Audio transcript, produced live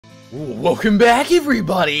Welcome back,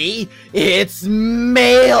 everybody! It's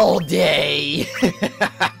Mail Day!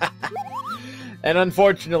 And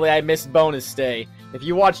unfortunately, I missed bonus day. If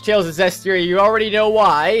you watch Tales of Zestiria, you already know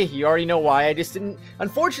why. I just didn't...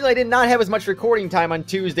 Unfortunately, I did not have as much recording time on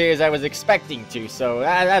Tuesday as I was expecting to, so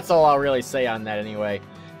that's all I'll really say on that anyway.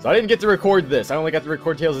 So I didn't get to record this. I only got to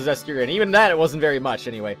record Tales of Zestiria, and even that, it wasn't very much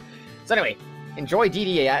anyway. So anyway, enjoy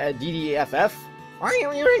DDFF. Are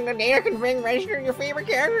you using the data config register your favorite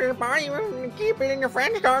character in the party and keep it in your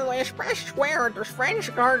friends card list? Press square at the friends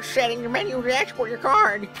card setting menu to export your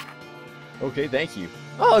card. Okay, thank you.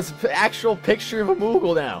 Oh, it's an actual picture of a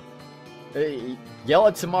Moogle now. Yell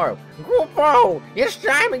it tomorrow. Kupo! It's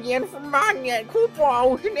time again for Magnet.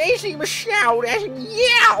 Kupo! Today's name is shout as in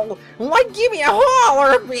yell! Like, give me a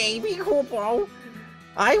holler, baby, Kupo!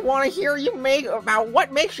 I want to hear you make about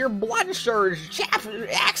what makes your blood surge.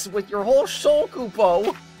 Acts with your whole soul,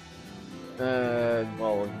 Kupo.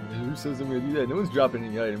 Well, who says I'm gonna do that? No one's dropping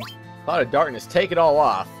any items. Cloud of darkness, take it all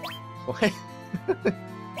off. What?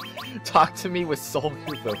 Talk to me with soul,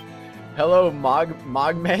 Kupo. Hello,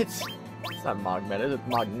 Mogmet? It's not Mogmet, it's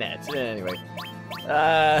Mognet. Anyway.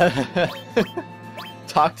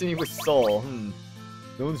 Talk to me with soul.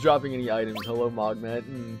 No one's dropping any items. Hello, Mogmet.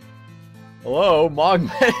 Hello, Mogman.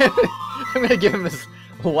 I'm gonna give him as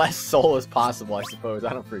less soul as possible, I suppose.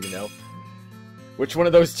 I don't freaking know. Which one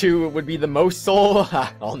of those two would be the most soul?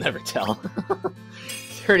 I'll never tell.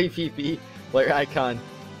 30 PP, player icon.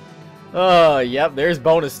 Oh, yep, there's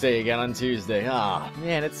bonus day again on Tuesday. Ah, oh,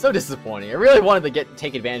 man, it's so disappointing. I really wanted to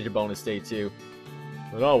take advantage of bonus day too.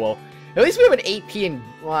 But oh well. At least we have an 8P and,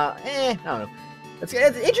 well, I don't know. It's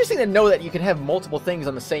interesting to know that you can have multiple things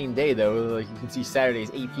on the same day, though. Like, you can see Saturdays,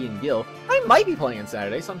 AP and Gil. I might be playing on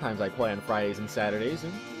Saturdays. Sometimes I play on Fridays and Saturdays.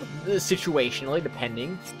 Situationally,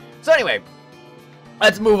 depending. So anyway,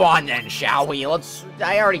 let's move on then, shall we?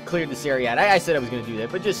 I already cleared this area out. I said I was going to do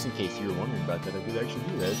that, but just in case you were wondering about that, I did actually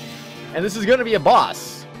do that. And this is going to be a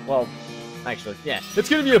boss. Well, actually, yeah. It's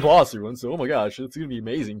going to be a boss, everyone, so oh my gosh, it's going to be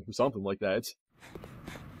amazing or something like that.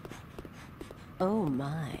 Oh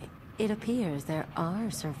my. It appears there are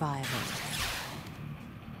survivors.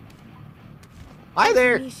 Hi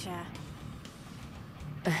there! Misha.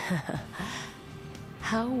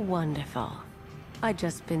 How wonderful. I've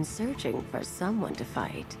just been searching for someone to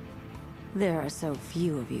fight. There are so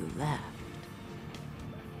few of you left.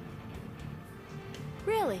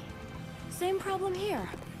 Really? Same problem here.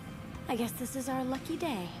 I guess this is our lucky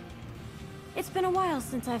day. It's been a while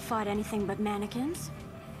since I've fought anything but mannequins.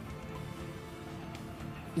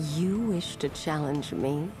 You wish to challenge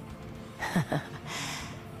me?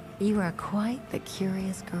 You are quite the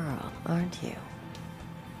curious girl, aren't you?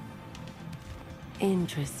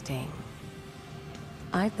 Interesting.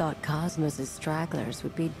 I thought Cosmos' stragglers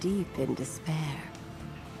would be deep in despair,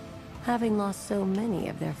 having lost so many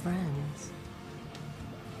of their friends.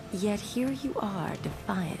 Yet here you are,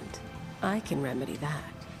 defiant. I can remedy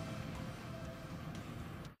that.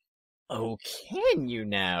 Oh, can you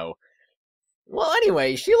now? Well,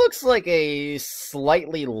 anyway, she looks like a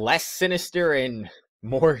slightly less sinister and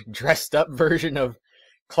more dressed up version of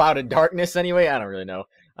Cloud of Darkness anyway. I don't really know.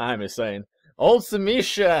 I'm just saying. Old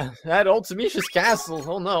Samisha, at Old Samisha's castle.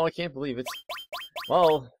 Oh no, I can't believe it.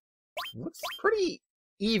 Well, looks pretty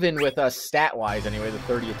even with us stat-wise anyway, the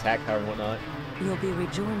 30 attack power and whatnot. You'll be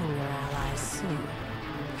rejoining your allies soon.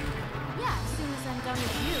 Yeah, as soon as I'm done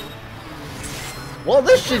with you. Well,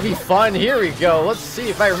 this should be fun. Here we go. Let's see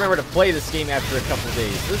if I remember to play this game after a couple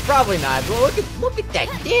days. It's probably not. Well, look at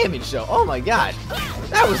that damage, though. Oh my god,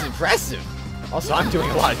 that was impressive. Also, I'm doing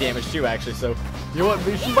a lot of damage too, actually. So, you know what?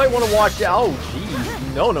 You might want to watch out. Oh,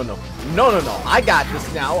 jeez. No. I got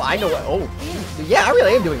this now. I know what. Oh, yeah. I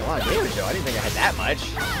really am doing a lot of damage, though. I didn't think I had that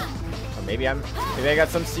much. Or maybe I got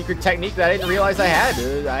some secret technique that I didn't realize I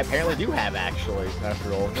had. I apparently do have, actually.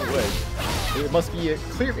 After all, no way. It must be a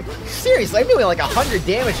clear... Seriously, I'm doing like 100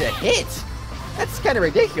 damage a hit! That's kind of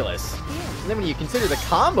ridiculous. And then when you consider the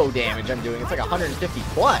combo damage I'm doing, it's like 150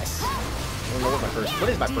 plus. I don't know what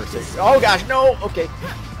is my first hit? Oh gosh, no! Okay.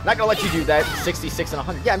 Not gonna let you do that. 66 and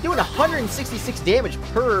 100. Yeah, I'm doing 166 damage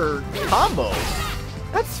per combo.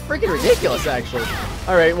 That's freaking ridiculous, actually.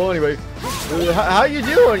 Alright, well anyway. How you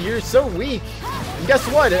doing? You're so weak. And guess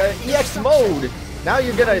what? EX mode! Now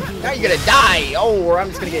you're gonna die! Oh, or I'm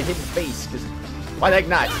just gonna get hit in the face, because why the heck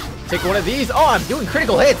not? Take one of these. Oh, I'm doing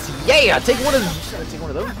critical hits! Yeah! Take one of these. Should I take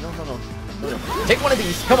one of those? No. Take one of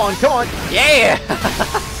these. Come on. Yeah!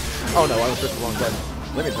 Oh no, I was pressed the wrong button.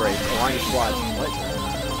 Limit break. Align squad. What?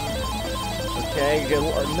 Okay, good.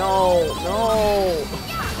 No.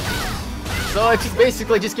 So I just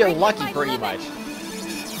basically just get lucky pretty much.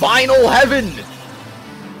 Final heaven!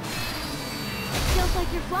 feels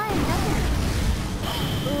like you're flying, doesn't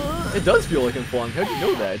it? It does feel like I'm flying. How'd you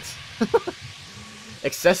know that?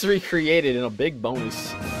 Accessory created and a big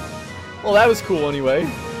bonus. Well, that was cool anyway.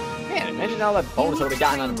 Man, imagine how that bonus I would have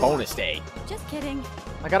gotten on a bonus day. Just kidding.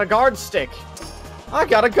 I got a guard stick. I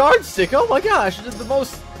got a guard stick. Oh my gosh, it's the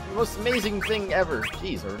most amazing thing ever.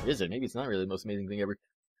 Jeez, or is it? Maybe it's not really the most amazing thing ever.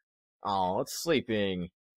 Oh, it's sleeping.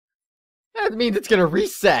 That means it's gonna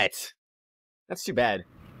reset. That's too bad.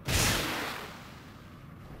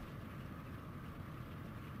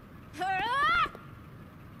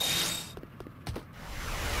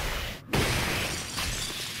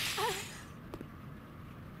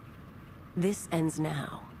 This ends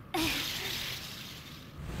now.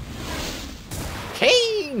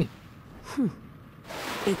 Cain!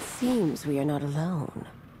 It seems we are not alone.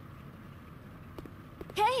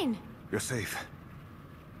 Cain! You're safe.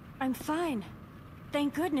 I'm fine.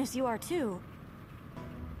 Thank goodness you are too.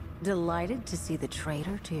 Delighted to see the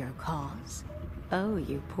traitor to your cause? Oh,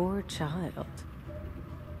 you poor child.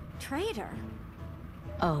 Traitor?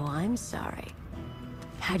 Oh, I'm sorry.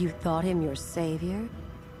 Had you thought him your savior?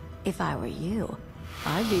 If I were you,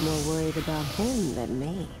 I'd be more worried about him than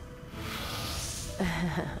me.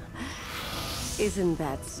 Isn't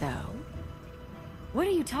that so? What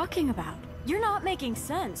are you talking about? You're not making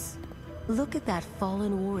sense. Look at that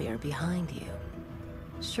fallen warrior behind you.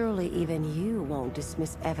 Surely even you won't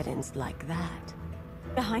dismiss evidence like that.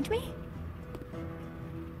 Behind me?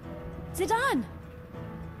 Zidane!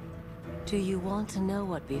 Do you want to know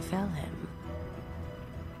what befell him?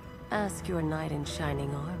 Ask your knight in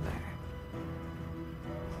shining armor.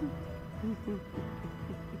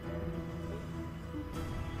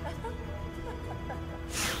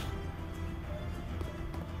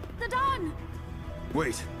 Zidane!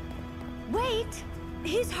 Wait. Wait!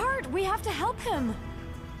 He's hurt! We have to help him!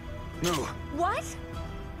 No. What?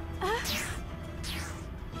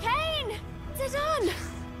 Cain! Zidane!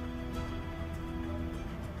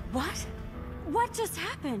 What? What just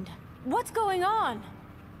happened? What's going on?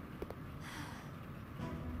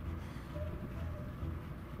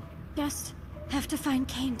 Just have to find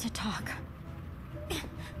Cain to talk.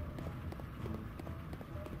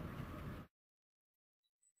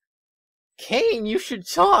 Cain, you should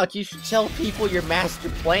talk. You should tell people your master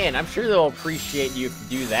plan. I'm sure they'll appreciate you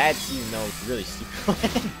if you do that, even though it's really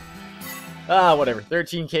stupid. Whatever.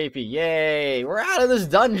 13 KP. Yay! We're out of this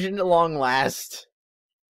dungeon at long last.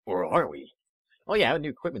 Or are we? Oh yeah, I have a new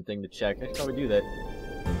equipment thing to check. I should probably do that.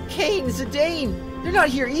 Cain, Zidane! They're not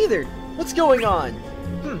here either! What's going on?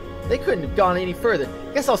 They couldn't have gone any further.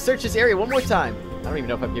 Guess I'll search this area one more time. I don't even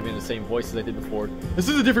know if I'm giving the same voice as I did before. This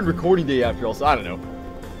is a different recording day after all, so I don't know.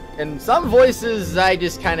 And some voices, I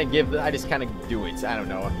just kind of do it. I don't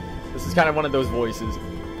know. This is kind of one of those voices.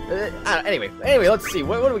 Anyway, let's see.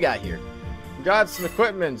 What do we got here? We got some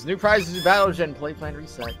equipment, new prizes, new battle gen, play plan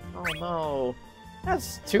reset. Oh no.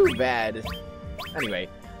 That's too bad. Anyway,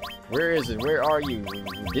 where is it? Where are you?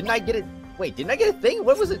 Didn't I get it? Wait, didn't I get a thing?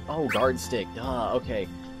 What was it? Oh, guard stick. Duh, okay.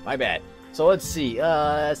 My bad. So let's see.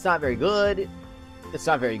 It's not very good. It's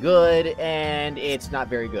not very good. And it's not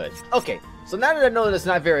very good. Okay. So now that I know that it's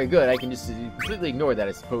not very good, I can just completely ignore that,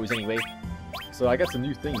 I suppose, anyway. So I got some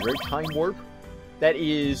new things, right? Time warp. That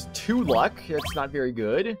is 2 luck. That's not very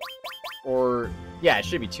good. Or, yeah, it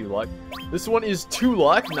should be 2 luck. This one is 2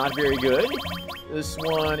 luck. Not very good. This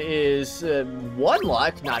one is 1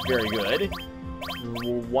 luck. Not very good.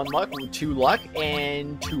 1 luck, 2 luck,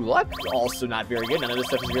 and 2 luck. Also not very good. None of this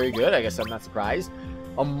stuff is very good. I guess I'm not surprised.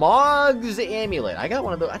 A Mog's Amulet. I got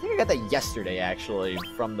one of those. I think I got that yesterday, actually,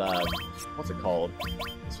 from the... What's it called?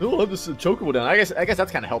 So we'll have this chocobo down. I guess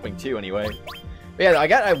that's kind of helping, too, anyway. But yeah, I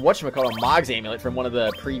got a whatchamacallit, a Mog's Amulet from one of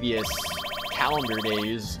the previous calendar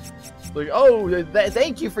days. Like, oh,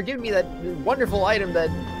 thank you for giving me that wonderful item that...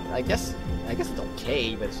 I guess it's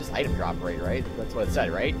okay, but it's just item drop rate, right? That's what it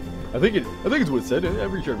said, right? I think it's what it said. I'm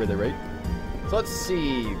pretty sure I read that right. So let's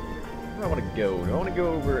see... Where do I want to go? Do I want to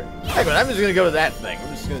go over... I'm just going to go to that thing. I'm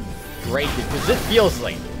just going to break it, because it feels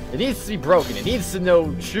like it needs to be broken. It needs to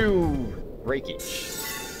know true breakage.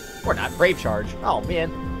 Or not, brave charge. Oh,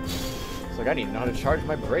 man. It's like I need to know how to charge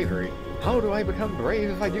my bravery. How do I become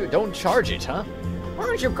brave if I do it? Don't charge it, huh?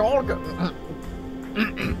 Aren't you cold?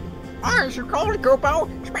 Aren't you cold,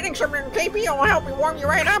 Koopo? Spending some KP will help me warm you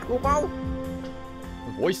right up, Koopo.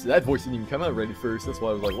 That voice didn't even come out right at first. That's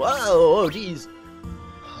why I was like, whoa, jeez.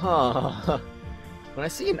 Huh. When I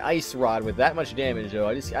see an ice rod with that much damage, though,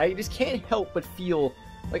 I just can't help but feel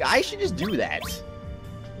like I should just do that.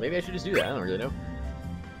 Maybe I should just do that. I don't really know.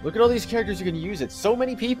 Look at all these characters who can use it. So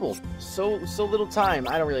many people. So little time.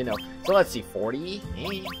 I don't really know. So let's see. 40.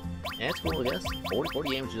 Hey. That's cool, I guess. 40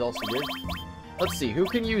 damage is also good. Let's see, who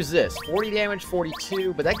can use this? 40 damage,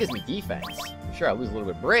 42, but that gives me defense. Sure, I lose a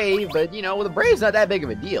little bit Brave, but, you know, the Brave's not that big of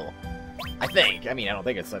a deal. I think. I mean, I don't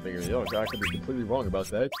think it's that big of a deal. I could be completely wrong about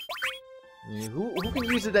that. Who can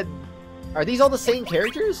use it that... Are these all the same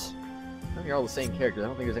characters? I think they're all the same characters. I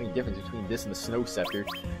don't think there's any difference between this and the Snow Scepter.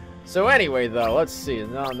 So anyway, though, let's see.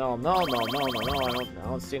 No. I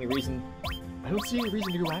don't see any reason... I don't see any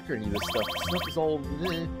reason to go after any of this stuff. This stuff is all...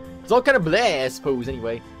 It's all kind of bleh, I suppose,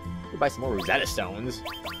 anyway. We'll buy some more Rosetta Stones.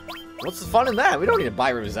 What's the fun in that? We don't need to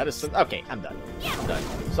buy Rosetta Stones. Okay, I'm done. I'm done.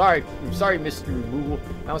 Sorry, Mr. Removal.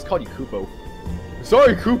 I almost called you Kupo.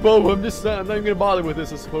 Sorry, Kupo. I'm just I'm not even gonna bother with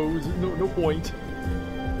this, I suppose. No point.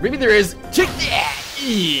 Maybe there is. Check that!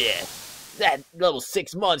 Yeah! That level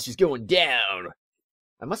 6 monster's going down.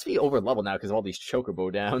 I must be over level now because of all these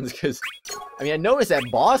chocobo downs. Because, I mean, I noticed that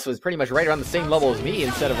boss was pretty much right around the same level as me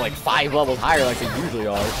instead of like 5 levels higher like they usually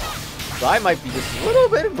are. So I might be just a little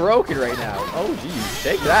bit broken right now. Oh, geez.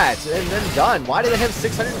 Take that. And then done. Why did I have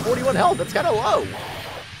 641 health? That's kind of low.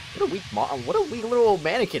 What a weak little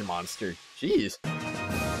mannequin monster. Jeez.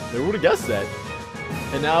 Who would have guessed that?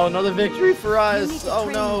 And now another victory for us. Oh,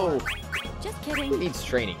 no. Just kidding. Who needs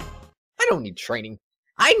training? I don't need training.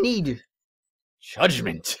 I need...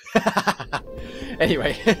 judgment.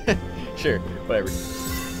 Anyway. Sure. Whatever.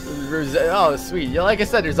 Oh, sweet. Yeah, like I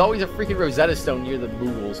said, there's always a freaking Rosetta Stone near the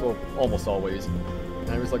Moogles. Well, almost always. And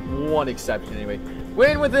there was like one exception anyway.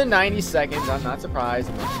 Win within 90 seconds. I'm not surprised.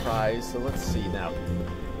 So let's see now.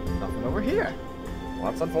 Nothing over here.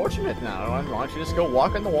 Well, that's unfortunate now. Why don't you just go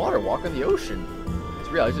walk on the water, walk on the ocean? It's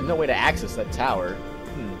real. There's no way to access that tower.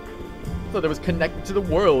 Thought it was connected to the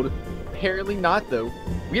world. Apparently not, though.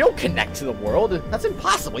 We don't connect to the world. That's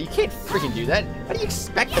impossible. You can't freaking do that. How do you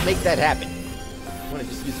expect to make that happen? You want to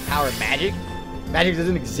just use the power of magic? Magic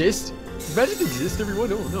doesn't exist? Does magic exist,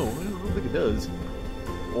 everyone? Oh, no. I don't think it does.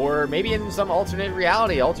 Or maybe in some alternate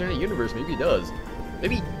reality, alternate universe, maybe it does.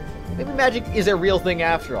 Maybe magic is a real thing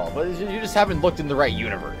after all, but you just haven't looked in the right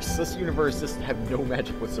universe. This universe doesn't have no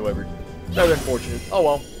magic whatsoever. Rather unfortunate. Oh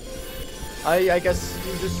well. I guess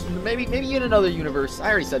just maybe in another universe. I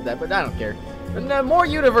already said that, but I don't care. And more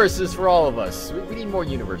universes for all of us. We need more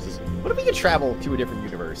universes. What if we could travel to a different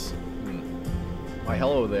universe? Why,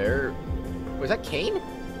 hello there. Was that Kane?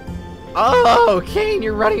 Oh, Kane,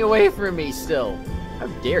 you're running away from me still. How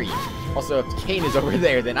dare you? Also, if Kane is over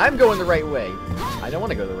there, then I'm going the right way. I don't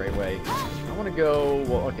want to go the right way. I want to go...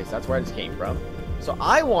 Well, okay, so that's where I just came from. So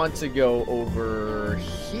I want to go over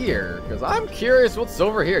here, because I'm curious what's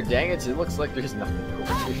over here. Dang it, it looks like there's nothing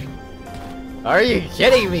over here. Are you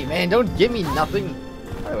kidding me, man? Don't give me nothing.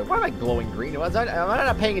 By the way, why am I glowing green? Am I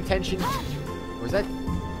not paying attention? Or is that...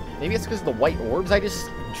 Maybe it's because of the white orbs I just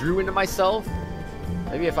drew into myself?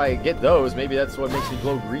 Maybe if I get those, maybe that's what makes me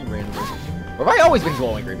glow green randomly. Or have I always been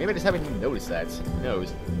glowing green? Maybe I just haven't even noticed that. Who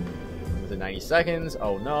knows? Within 90 seconds.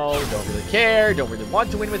 Oh no, don't really care. Don't really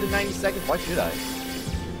want to win within 90 seconds. Why should I?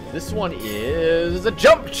 This one is a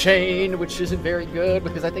jump chain, which isn't very good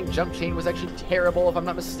because I think jump chain was actually terrible if I'm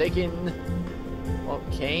not mistaken. Well,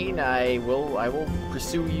 Kane, I will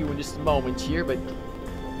pursue you in just a moment here, but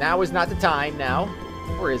now is not the time now.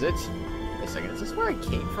 Or is it? Wait a second, is this where I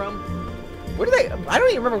came from? Where did I don't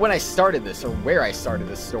even remember when I started this or where I started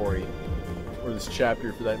this story. Or this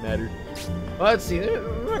chapter, for that matter. Well, let's see.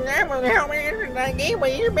 Help me into that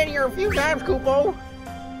gateway. You've been here a few times, Kupo.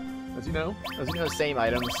 As you know, same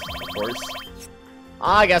items, of course.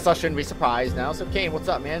 I guess I shouldn't be surprised now. So, Kane, what's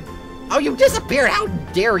up, man? Oh, you disappeared! How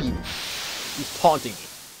dare you? He's taunting me.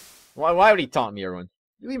 Why would he taunt me, everyone?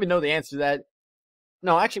 Do you even know the answer to that?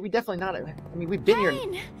 No, actually, we definitely not. I mean, we've been here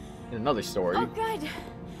in another story. Oh, good.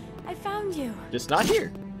 I found you. Just not here.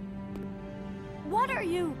 What are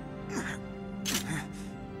you?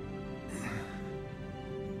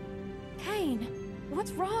 Kane,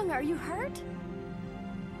 what's wrong? Are you hurt?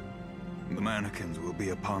 The mannequins will be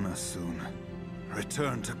upon us soon.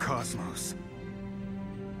 Return to Cosmos.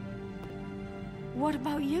 What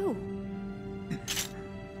about you?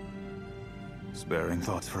 Sparing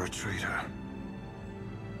thoughts for a traitor.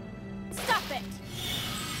 Stop it!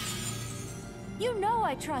 You know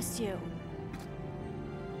I trust you.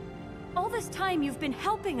 All this time you've been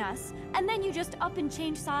helping us, and then you just up and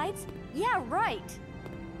change sides? Yeah, right.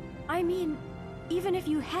 I mean, even if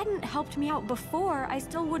you hadn't helped me out before, I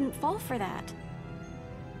still wouldn't fall for that.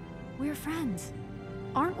 We're friends,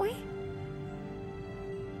 aren't we?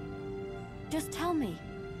 Just tell me,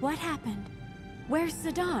 what happened? Where's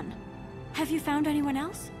Zidane? Have you found anyone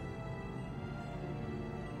else?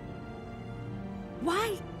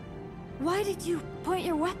 Why did you point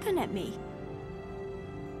your weapon at me?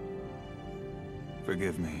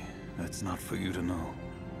 Forgive me. That's not for you to know.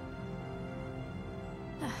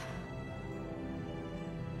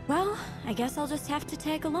 I guess I'll just have to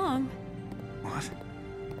tag along. What?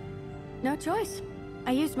 No choice.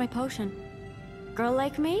 I used my potion. Girl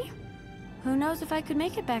like me? Who knows if I could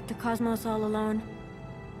make it back to Cosmos all alone.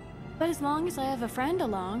 But as long as I have a friend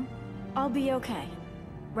along, I'll be okay.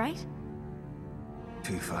 Right?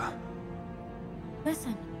 Tifa.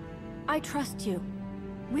 Listen, I trust you.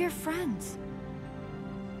 We're friends.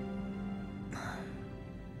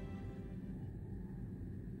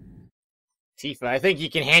 Tifa, I think you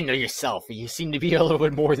can handle yourself. You seem to be a little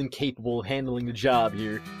bit more than capable of handling the job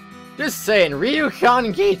here. Just saying,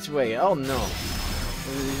 Ryukon Gateway. Oh no.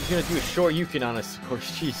 He's gonna do a short Yukon on us, of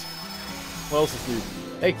course. Jeez. What else is new?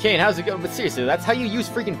 Hey Kane, how's it going? But seriously, that's how you use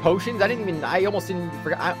freaking potions? I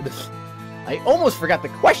almost forgot to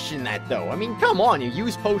question that though. I mean, come on, you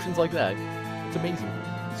use potions like that. It's amazing.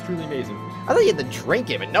 It's truly amazing. I thought you had to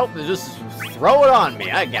drink it, but nope, just throw it on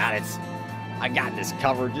me. I got it. I got this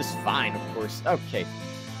covered just fine, of course. Okay.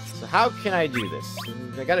 So how can I do this?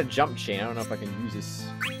 I got a jump chain. I don't know if I can use this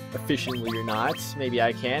efficiently or not. Maybe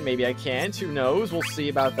I can, maybe I can't. Who knows? We'll see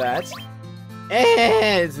about that.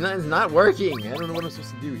 It's not working. I don't know what I'm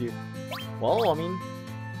supposed to do here. Well, I mean,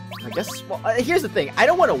 I guess, well, here's the thing. I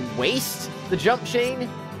don't want to waste the jump chain.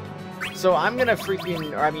 So I'm going to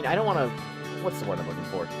freaking, or I mean, I don't want to, what's the word I'm looking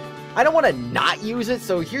for? I don't want to not use it.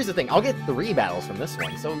 So here's the thing. I'll get 3 battles from this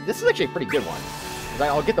one. So this is actually a pretty good one.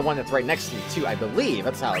 I'll get the one that's right next to me too, I believe.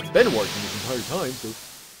 That's how it's been working this entire time. So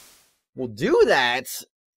we'll do that.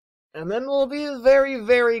 And then we'll be very,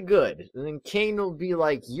 very good. And then Kane will be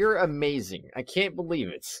like, "You're amazing. I can't believe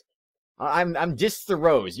it. I'm Dis the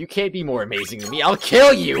Rose. You can't be more amazing than me. I'll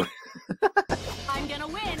kill you." I'm gonna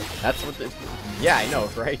win. That's what the... Yeah, I know,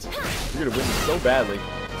 right? You're gonna win so badly.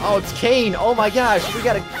 Oh, it's Kane. Oh my gosh, we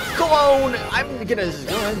got a clone. I'm gonna just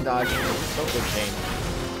go ahead and dodge. So good, Kane.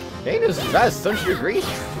 Kane is the best, don't you agree?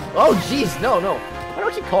 Oh, jeez, no. Why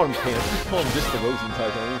don't you call him Kane? I just call him Dis the Rose the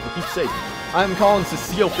entire time. For keep's sake. I'm calling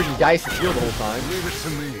Cecile freaking Guy Cecile the whole time. Leave it to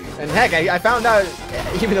me. And heck, I found out,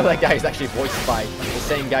 even though that guy is actually voiced by the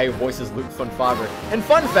same guy who voices Luke Funfaber. And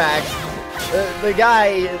fun fact, the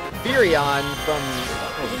guy, Furion, from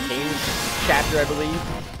the Kane's chapter, I believe,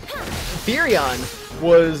 Furion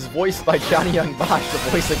was voiced by Johnny Young Bosch, the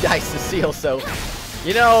voice of Guy Cecile, so,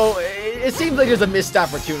 you know, it seems like there's a missed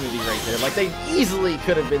opportunity right there. Like, they easily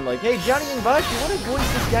could have been like, "Hey, Johnny Young Bosch, you want to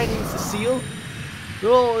voice this guy named Cecile?"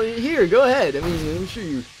 Well, here, go ahead. I mean, I'm sure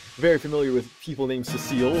you're very familiar with people named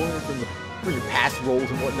Cecile from your past roles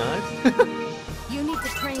and whatnot. You need to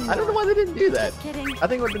train. I don't know why they didn't do that. Just kidding. I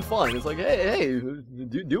think it would have been fun. It's like, hey,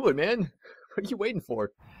 do it, man. What are you waiting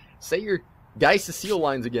for? Say your Guy Cecile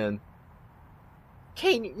lines again.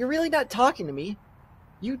 Kane, you're really not talking to me.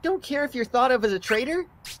 You don't care if you're thought of as a traitor? ...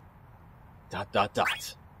 Am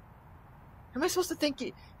I supposed to think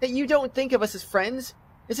that you don't think of us as friends?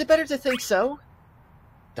 Is it better to think so? ...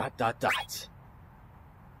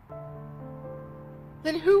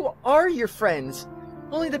 Then who are your friends?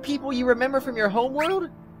 Only the people you remember from your home world?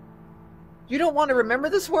 You don't want to remember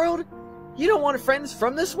this world? You don't want friends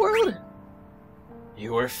from this world?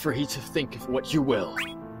 You are free to think of what you will.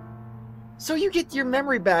 So you get your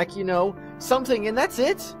memory back, you know, something, and that's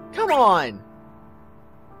it? Come on!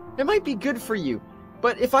 It might be good for you,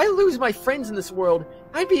 but if I lose my friends in this world,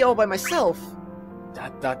 I'd be all by myself. ...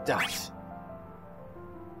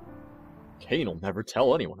 Kane will never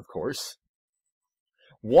tell anyone, of course.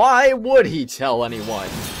 Why would he tell anyone?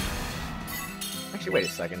 Actually, wait a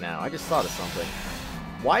second now. I just thought of something.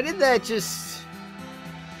 Why did that just...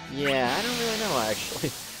 Yeah, I don't really know,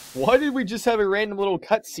 actually. Why did we just have a random little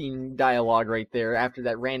cutscene dialogue right there after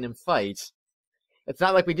that random fight? It's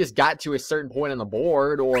not like we just got to a certain point on the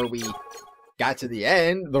board, or we got to the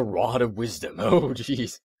end. The Rod of Wisdom. Oh,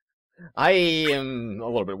 jeez. I am a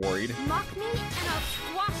little bit worried. Mock me and I'll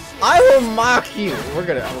squash you. I will mock you. We're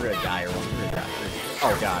gonna die, or we're gonna die.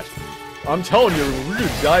 Oh gosh, I'm telling you, we're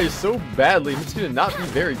gonna die so badly. It's gonna not be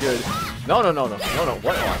very good. No. What? Oh,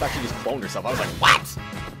 I thought she just cloned herself. I was like, what?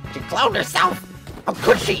 She cloned herself. How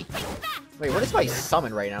could she? Wait, what is my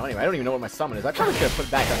summon right now? Anyway, I don't even know what my summon is. I probably should have put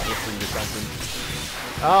it back on history or something.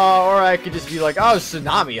 Oh, or I could just be like, oh,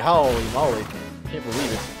 Tsunami. Holy moly. Can't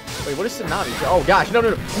believe it. Wait, what is Tsunami? Oh gosh, no,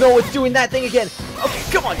 it's doing that thing again. Okay,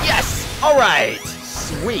 come on, yes! Alright!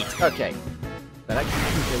 Sweet, okay. That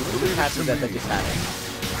actually, a little bit faster that just happened.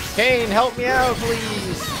 Kane, help me out,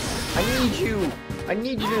 please! I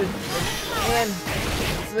need you to... Man,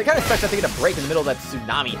 it kind of sucks that they get a break in the middle of that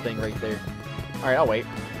Tsunami thing right there. Alright, I'll wait.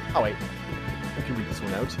 I can read this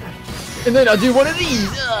one out. And then I'll do one of these!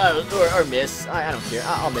 Or miss. I don't care.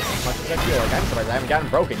 I'll miss as much as I feel like. I'm surprised I haven't gotten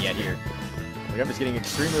broken yet here. Like, I'm just getting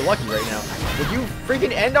extremely lucky right now. Would you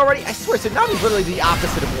freaking end already? I swear, Tsuname's literally the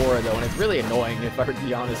opposite of Aura, though, and it's really annoying, if I were to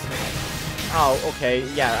be honest. Oh, okay,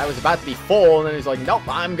 yeah, I was about to be full, and then he's like, nope,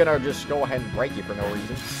 I'm gonna just go ahead and break you for no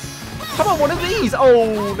reason. Come on, one of these!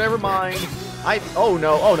 Oh, never mind. Oh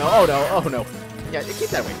no, oh no, oh no, oh no. Yeah, keep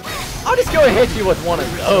that away. I'll just go and hit you with one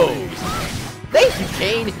of those. Thank you,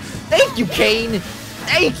 Kane! Thank you, Kane!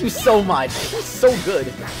 Thank you so much! He's so good.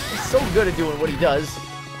 He's so good at doing what he does.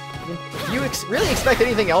 Do you really expect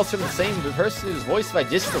anything else from the same person who's voiced by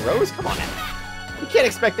Dissidia Rose? Come on now. You can't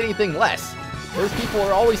expect anything less. Those people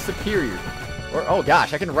are always superior. Or, oh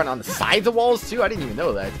gosh, I can run on the sides of walls too? I didn't even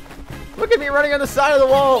know that. Look at me running on the side of the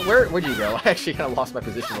wall! Where'd you go? I actually kind of lost my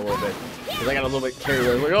position a little bit. Because I got a little bit carried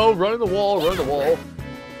away. Like, oh, run the wall, run the wall.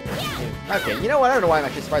 Okay, you know what? I don't know why I'm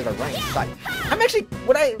actually surprised about running on the side.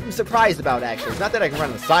 What I'm surprised about, actually, is not that I can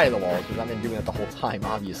run on the side of the wall, because I've been doing it the whole time,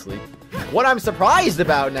 obviously. What I'm surprised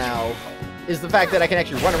about now is the fact that I can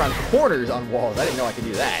actually run around corners on walls. I didn't know I could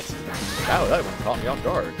do that. Oh, that one caught me off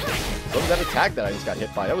guard. So that attack that I just got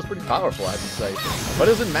hit by, that was pretty powerful, I have to say. But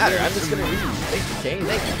it doesn't matter, I'm just gonna leave. Thank you, Kane.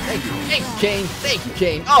 Thank you, thank you. Thank you, Kane. Thank you,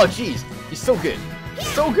 Kane. Oh, jeez. He's so good.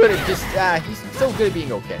 He's so good at just, he's so good at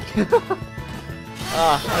being okay.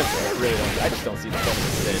 Honestly, I just don't see the point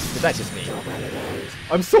of this, but that's just me.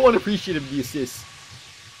 I'm so unappreciative of the assist.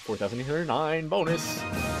 4,809 bonus.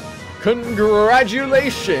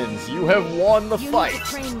 Congratulations! You have won the fight! You need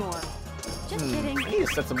to train more. Just kidding. I need to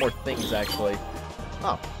set some more things, actually.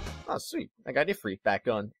 Oh, sweet. I got Ifrit back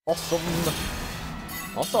on. Awesome.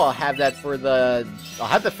 Also, I'll have that for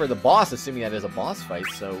the boss, assuming that is a boss fight,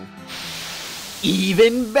 so...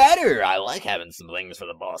 Even better! I like having some things for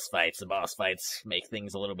the boss fights. The boss fights make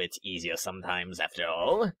things a little bit easier sometimes, after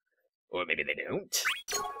all. Or maybe they don't.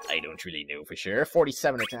 I don't really know for sure.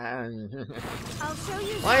 47 attack. I'll show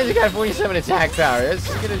you. Why has it got 47 attack power?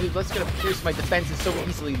 That's gonna pierce my defenses so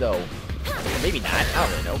easily, though. Maybe not. I don't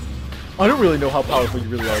really know. I don't really know how powerful you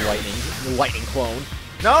really are, Lightning. The Lightning clone.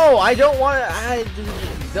 No, I don't want to.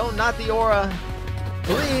 Don't, not the aura.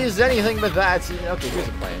 Please, anything but that. Okay, here's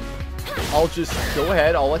a plan. I'll just go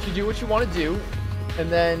ahead. I'll let you do what you want to do, and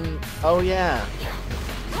then. Oh yeah.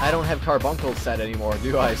 I don't have Carbuncle set anymore,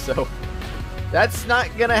 do I? So that's not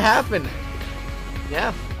gonna happen.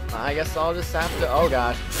 Yeah, I guess I'll just have to. Oh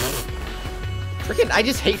gosh, freaking! I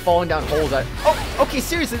just hate falling down holes. Oh, okay,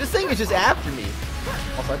 seriously, this thing is just after me.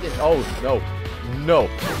 Also, I did. Oh no, no,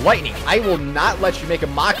 Lightning! I will not let you make a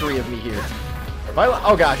mockery of me here. If I,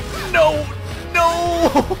 oh gosh, no,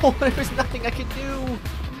 no! There's nothing I could do.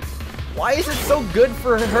 Why is it so good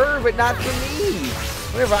for her but not for me?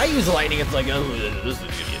 Whenever I use Lightning, it's like, oh, this is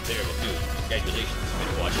gonna be a terrible dude. Congratulations, you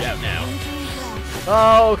better watch out now.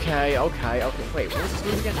 Okay. Wait, what was this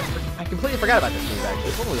move again? I completely forgot about this move, actually.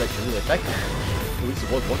 This one was actually really effective. At least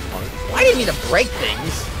it was once upon it. Why didn't you mean to break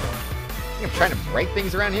things? I think I'm trying to break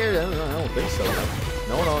things around here? I don't think so.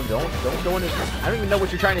 No, don't go into... I don't even know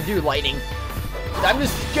what you're trying to do, Lightning. I'm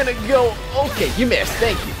just gonna go... Okay, you missed.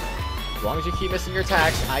 Thank you. As long as you keep missing your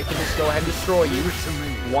attacks, I can just go ahead and destroy you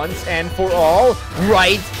once and for all.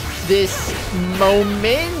 Right this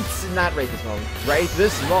moment. Not right this moment. Right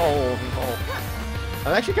this moment.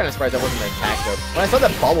 I'm actually kind of surprised that wasn't an attack, though. When I saw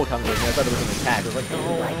that bubble come with me, I thought it was an attack. I was like,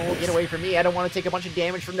 no, get away from me. I don't want to take a bunch of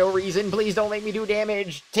damage for no reason. Please don't make me do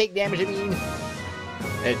damage. Take damage, I mean.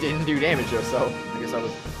 It didn't do damage, though, so I guess I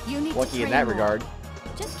was lucky in that regard.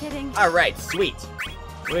 Just kidding. Alright, sweet.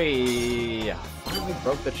 We finally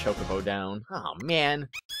broke the Chocobo down. Oh, man.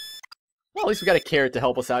 Well, at least we got a carrot to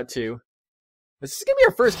help us out, too. This is gonna be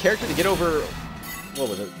our first character to get over... What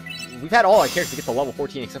was it? We've had all our characters get to level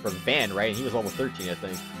 14 except for Van, right? And he was level 13, I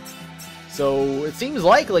think. So, it seems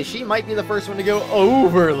likely she might be the first one to go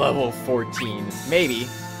over level 14. Maybe.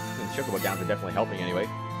 And Chocobo downs are definitely helping, anyway.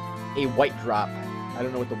 A white drop. I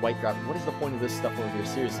don't know what the white drop... What is the point of this stuff over here?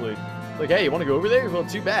 Seriously. Like, hey, you want to go over there? Well,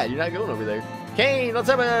 too bad. You're not going over there. Kane, let's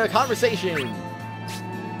have a conversation.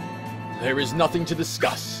 There is nothing to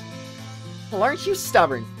discuss. Well, aren't you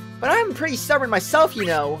stubborn? But I'm pretty stubborn myself, you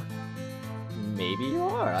know. Maybe you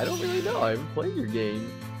are. I don't really know. I haven't played your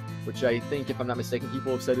game. Which I think, if I'm not mistaken,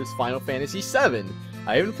 people have said is Final Fantasy VII.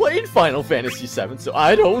 I haven't played Final Fantasy VII, so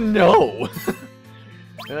I don't know.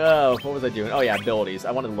 Oh, what was I doing? Oh yeah, abilities.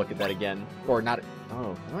 I wanted to look at that again. Or not...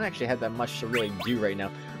 Oh, I don't actually have that much to really do right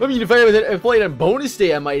now. I mean, if I played on bonus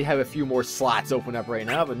day, I might have a few more slots open up right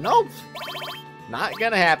now, but nope. Not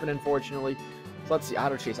gonna happen, unfortunately. So let's see,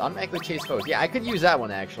 auto chase. Automatically chase foes. Yeah, I could use that one,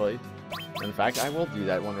 actually. In fact, I will do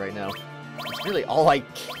that one right now. It's really all I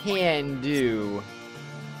can do.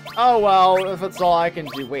 Oh, well, if that's all I can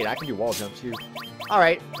do... Wait, I can do wall jump, too.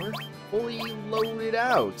 Alright, we're fully loaded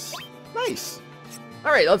out. Nice.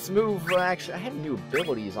 Alright, let's move. Actually, I have new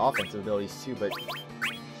abilities, offensive abilities too, but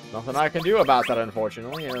nothing I can do about that,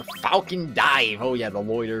 unfortunately. Falcon Dive. Oh yeah, the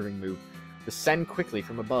loitering move. Descend quickly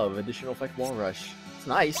from above. Additional effect wall rush. It's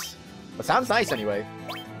nice. It sounds nice anyway.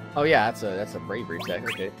 Oh yeah, that's a bravery attack.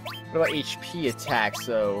 Okay. What about HP attack?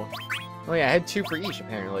 So, oh yeah, I had 2 for each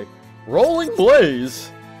apparently. Rolling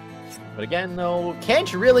Blaze. But again, though,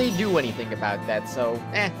 can't really do anything about that. So,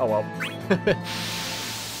 oh well.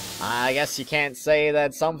 I guess you can't say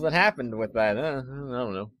that something happened with that. I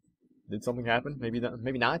don't know. Did something happen? Maybe not.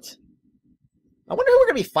 Maybe not. I wonder who we're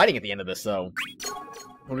gonna be fighting at the end of this, though.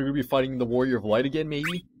 We're gonna be fighting the Warrior of Light again,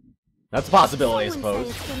 maybe? That's a possibility, I suppose.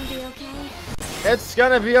 It's gonna be okay. It's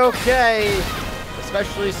gonna be okay!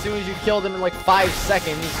 Especially as soon as you kill them in like 5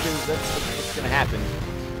 seconds, because that's what's gonna happen.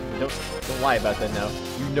 Don't lie about that now.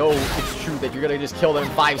 You know it's true that you're gonna just kill them in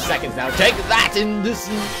 5 seconds now. Take that in this...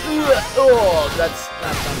 Oh, that's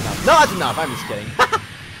not enough. No, that's enough. I'm just kidding.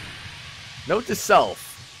 Note to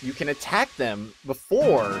self. You can attack them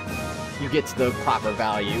before you get to the proper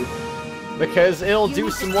value, because it'll do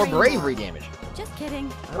some more bravery damage. Just kidding.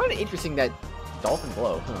 I find it interesting that Dolphin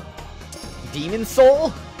Blow, huh? Demon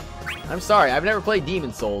Soul? I'm sorry, I've never played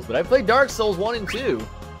Demon Souls, but I've played Dark Souls 1 and 2.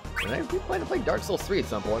 And I do plan to play Dark Souls 3 at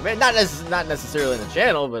some point. Man, not necessarily in the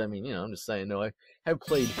channel, but I mean, you know, I'm just saying, no, I have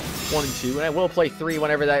played 1 and 2, and I will play 3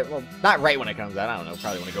 whenever that, well, not right when it comes out, I don't know,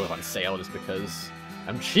 probably when it goes on sale, just because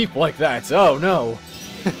I'm cheap like that. Oh, no.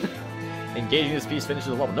 Engaging this piece finishes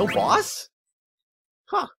the level. No boss?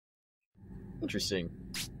 Huh. Interesting.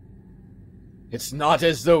 It's not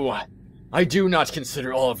as though I do not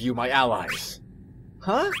consider all of you my allies.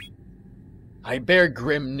 Huh? I bear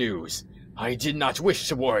grim news. I did not wish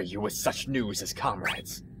to worry you with such news as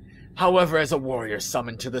comrades. However, as a warrior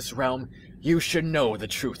summoned to this realm, you should know the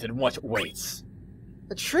truth and what waits.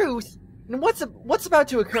 The truth? And what's about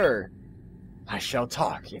to occur? I shall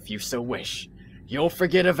talk, if you so wish. You'll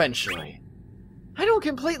forget eventually. I don't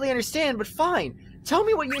completely understand, but fine. Tell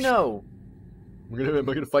me what you know. Am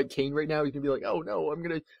I gonna fight Cain right now? He's gonna be like, oh no, I'm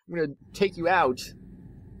gonna take you out.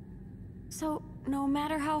 So, no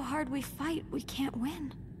matter how hard we fight, we can't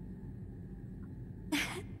win.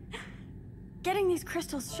 Getting these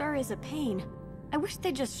crystals sure is a pain. I wish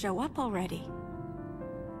they'd just show up already.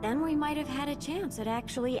 Then we might have had a chance at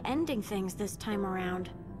actually ending things this time around.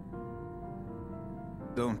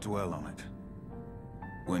 Don't dwell on it.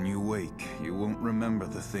 When you wake, you won't remember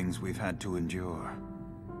the things we've had to endure.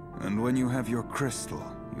 And when you have your crystal,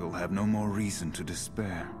 you'll have no more reason to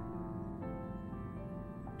despair.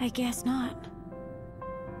 I guess not.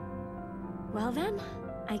 Well then,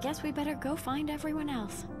 I guess we better go find everyone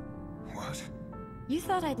else. What? You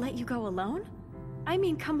thought I'd let you go alone? I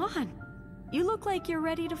mean, come on. You look like you're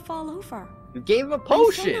ready to fall over. You gave him a I'm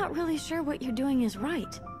potion! still not really sure what you're doing is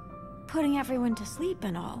right. Putting everyone to sleep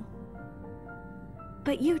and all.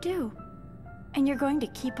 But you do. And you're going to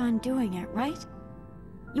keep on doing it, right?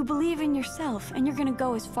 You believe in yourself, and you're gonna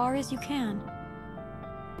go as far as you can.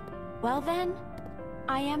 Well then,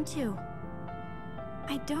 I am too.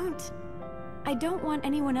 I don't want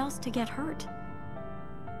anyone else to get hurt.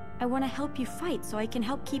 I want to help you fight so I can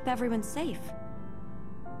help keep everyone safe.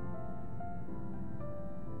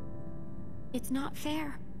 It's not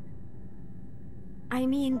fair. I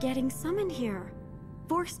mean, getting summoned here,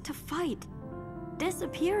 forced to fight,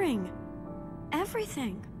 disappearing,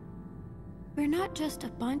 everything. We're not just a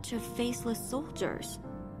bunch of faceless soldiers.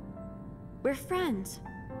 We're friends,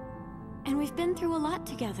 and we've been through a lot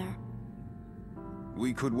together.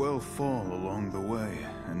 We could well fall along the way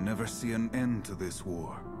and never see an end to this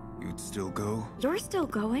war. You'd still go? You're still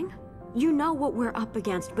going. You know what we're up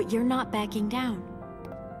against, but you're not backing down.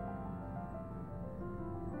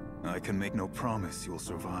 I can make no promise you'll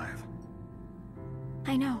survive.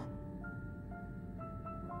 I know.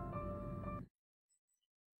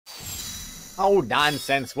 Oh,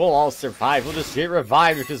 nonsense. We'll all survive. We'll just get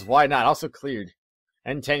revived because why not? Also cleared.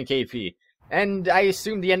 And 10 KP. And I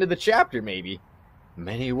assume the end of the chapter, maybe.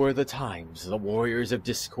 Many were the times the warriors of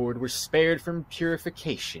Discord were spared from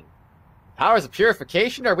purification. Powers of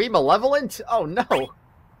purification? Are we malevolent? Oh, no.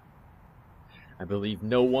 I believe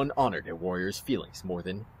no one honored a warrior's feelings more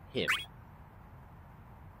than him.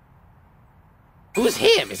 Who's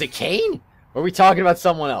him? Is it Cain? Or are we talking about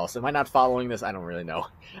someone else? Am I not following this? I don't really know.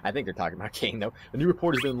 I think they're talking about Cain, though. The new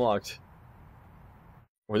report has been locked.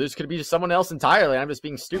 Or this could be just someone else entirely. I'm just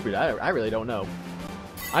being stupid. I really don't know.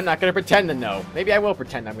 I'm not going to pretend to know. Maybe I will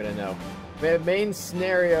pretend I'm going to know. Main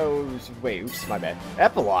scenarios... Wait, oops, my bad.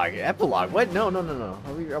 Epilogue. Epilogue. What? No.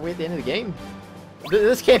 Are we at the end of the game?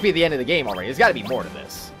 This can't be the end of the game already. There's got to be more to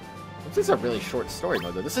this. This is a really short story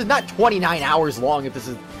mode, though. This is not 29 hours long if this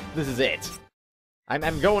is it.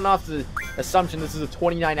 I'm going off the assumption this is a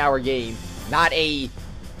 29-hour game, not a...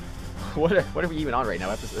 What are we even on right now?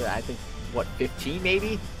 Episode, I think, what, 15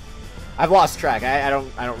 maybe? I've lost track. I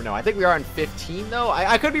don't know. I think we are on 15 though.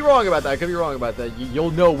 I could be wrong about that. I could be wrong about that.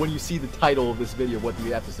 You'll know when you see the title of this video what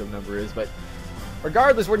the episode number is. But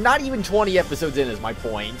regardless, we're not even 20 episodes in, is my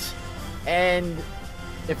point. And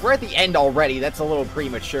if we're at the end already, that's a little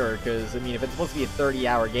premature. Because I mean, if it's supposed to be a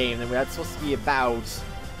 30-hour game, then that's supposed to be about,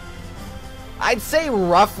 I'd say,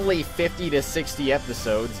 roughly 50 to 60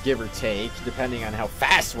 episodes, give or take, depending on how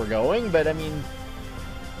fast we're going. But I mean,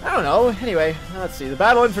 I don't know. Anyway, let's see. The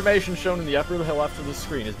battle information shown in the upper left of the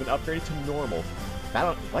screen has been upgraded to normal.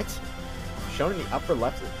 Battle... What? Shown in the upper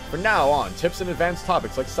left... From now on, tips and advanced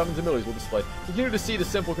topics like summons and abilities will display. Continue to see the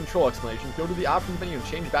simple control explanations. Go to the options menu and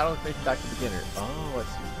change battle information back to beginner. Oh, I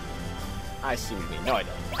see. I see what you mean. No, I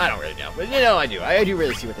don't. I don't really know. But, you know, I do. I do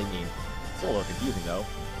really see what they mean. It's a little confusing, though.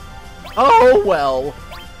 Oh, well.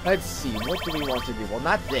 Let's see. What do we want to do? Well,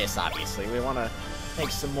 not this, obviously. We want to make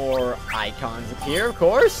some more icons appear, of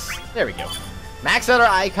course. There we go. Max out our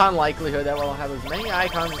icon likelihood. That we'll have as many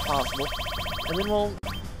icons as possible. And then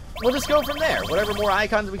we'll just go from there. Whatever more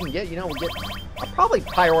icons we can get, you know, I'll probably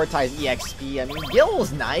prioritize EXP. I mean,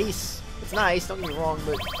 Gil's nice. It's nice, don't get me wrong,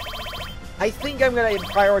 but I think I'm going to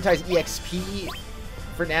prioritize EXP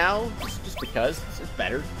for now, just because it's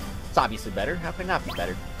better. It's obviously better. How can it not be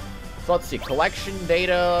better? So let's see, collection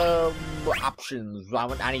data options.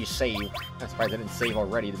 I need to save. I'm surprised I didn't save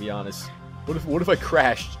already, to be honest. What if I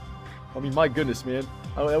crashed? I mean, my goodness, man.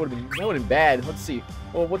 Oh, that would have been bad. Let's see.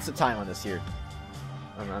 Well, what's the time on this here?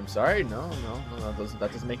 I'm sorry. No,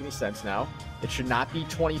 that doesn't make any sense now. It should not be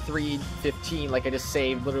 23:15 like I just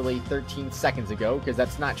saved literally 13 seconds ago, because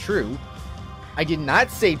that's not true. I did not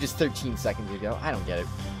save just 13 seconds ago. I don't get it.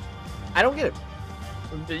 I don't get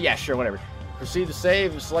it. Yeah, sure, whatever. Proceed to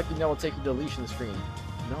save. Selecting no will take you to deletion screen.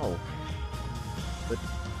 No. But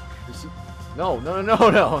proceed.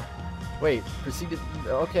 No. Wait. Proceed to.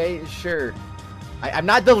 Okay, sure. I'm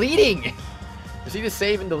not deleting. Proceed to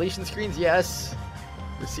save and deletion screens. Yes.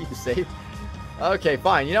 Proceed to save. Okay,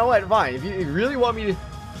 fine. You know what? Fine. If you really want me to.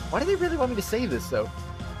 Why do they really want me to save this though?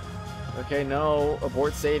 Okay, no.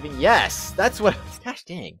 Abort saving. Yes. That's what. Gosh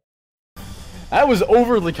dang. That was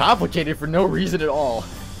overly complicated for no reason at all.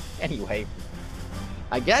 Anyway.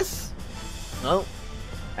 I guess, well,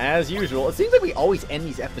 as usual, it seems like we always end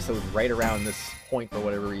these episodes right around this point for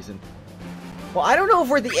whatever reason. Well, I don't know if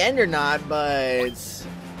we're at the end or not, but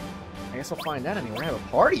I guess I'll find out. I mean, we're gonna have a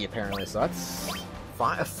party apparently, so that's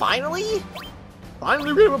finally we're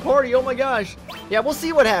gonna have a party. Oh my gosh! Yeah, we'll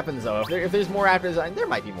see what happens though. If there's more after this, there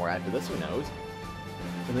might be more after this. Who knows?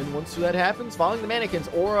 And then once that happens, following the mannequins,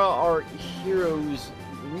 Aura, our heroes,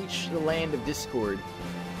 reach the land of Discord.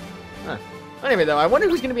 Huh. Anyway, though, I wonder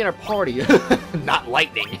who's going to be in our party. Not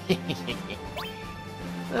Lightning.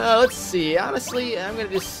 Let's see. Honestly, I'm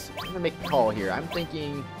going to make a call here. I'm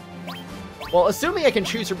thinking, well, assuming I can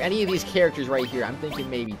choose from any of these characters right here, I'm thinking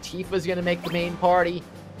maybe Tifa's going to make the main party.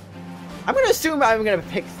 I'm going to assume I'm going to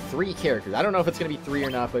pick 3 characters. I don't know if it's going to be 3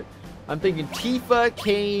 or not, but I'm thinking Tifa,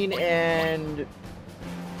 Kain, and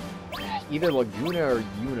either Laguna or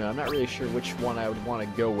Yuna. I'm not really sure which one I would want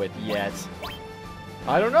to go with yet.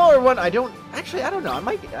 I don't know, everyone. I don't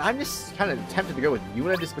know. I'm just kind of tempted to go with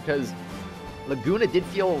Yuna just because Laguna did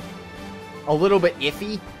feel a little bit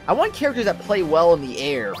iffy. I want characters that play well in the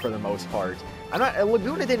air for the most part.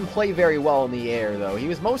 Laguna didn't play very well in the air though. He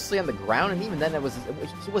was mostly on the ground, and even then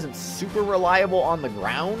he wasn't super reliable on the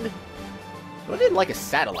ground. But I didn't like a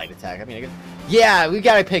satellite attack. I mean, yeah, we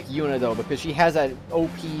gotta pick Yuna though, because she has that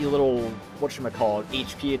OP little, whatchamacallit,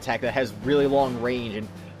 HP attack that has really long range and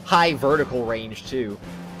high vertical range too.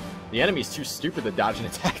 The enemy's too stupid to dodge and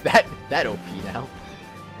attack that OP now.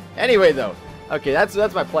 Anyway though, okay, that's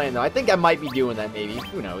my plan though. I think I might be doing that maybe.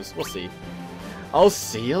 Who knows? We'll see. I'll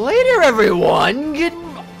see you later, everyone. Good.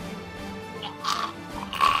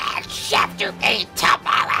 Chapter 8 to